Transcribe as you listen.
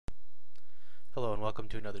Hello and welcome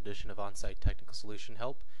to another edition of On-Site Technical Solution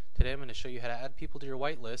Help. Today I'm going to show you how to add people to your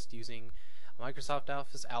whitelist using Microsoft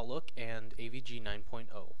Office Outlook and AVG 9.0.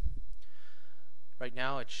 Right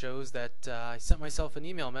now it shows that I sent myself an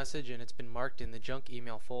email message and it's been marked in the junk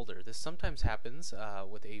email folder. This sometimes happens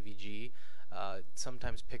with AVG. It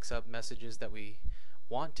sometimes picks up messages that we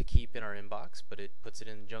want to keep in our inbox, but it puts it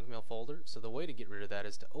in the junk mail folder. So the way to get rid of that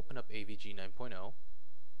is to open up AVG 9.0.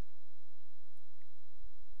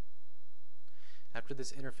 After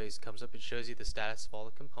this interface comes up, it shows you the status of all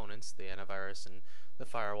the components, the antivirus and the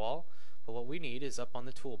firewall. But what we need is up on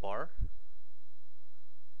the toolbar.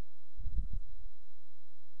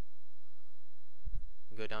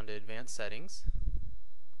 Go down to Advanced Settings.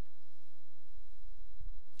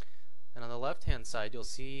 And on the left-hand side, you'll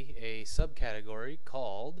see a subcategory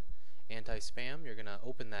called Anti-Spam. You're going to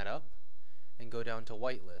open that up and go down to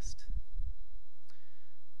Whitelist.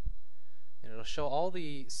 And it'll show all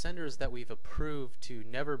the senders that we've approved to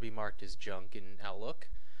never be marked as junk in Outlook.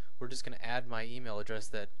 We're just going to add my email address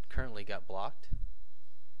that currently got blocked.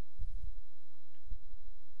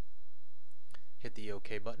 Hit the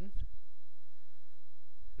OK button.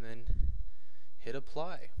 And then hit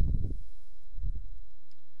Apply.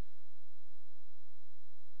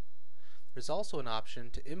 There's also an option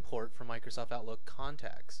to import from Microsoft Outlook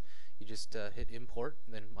contacts. You just hit Import,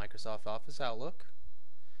 and then Microsoft Office Outlook.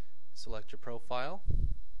 Select your profile,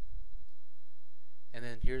 and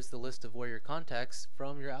then here's the list of where your contacts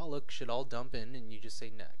from your Outlook should all dump in, and you just say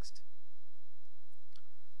Next.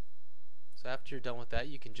 So after you're done with that,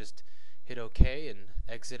 you can just hit OK and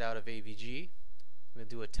exit out of AVG. I'm going to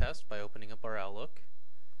do a test by opening up our Outlook.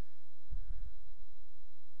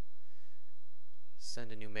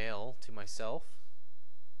 Send a new mail to myself.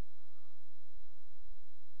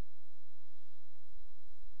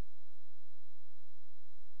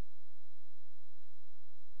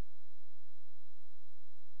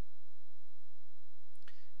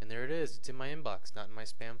 And there it is. It's in my inbox, not in my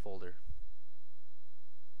spam folder.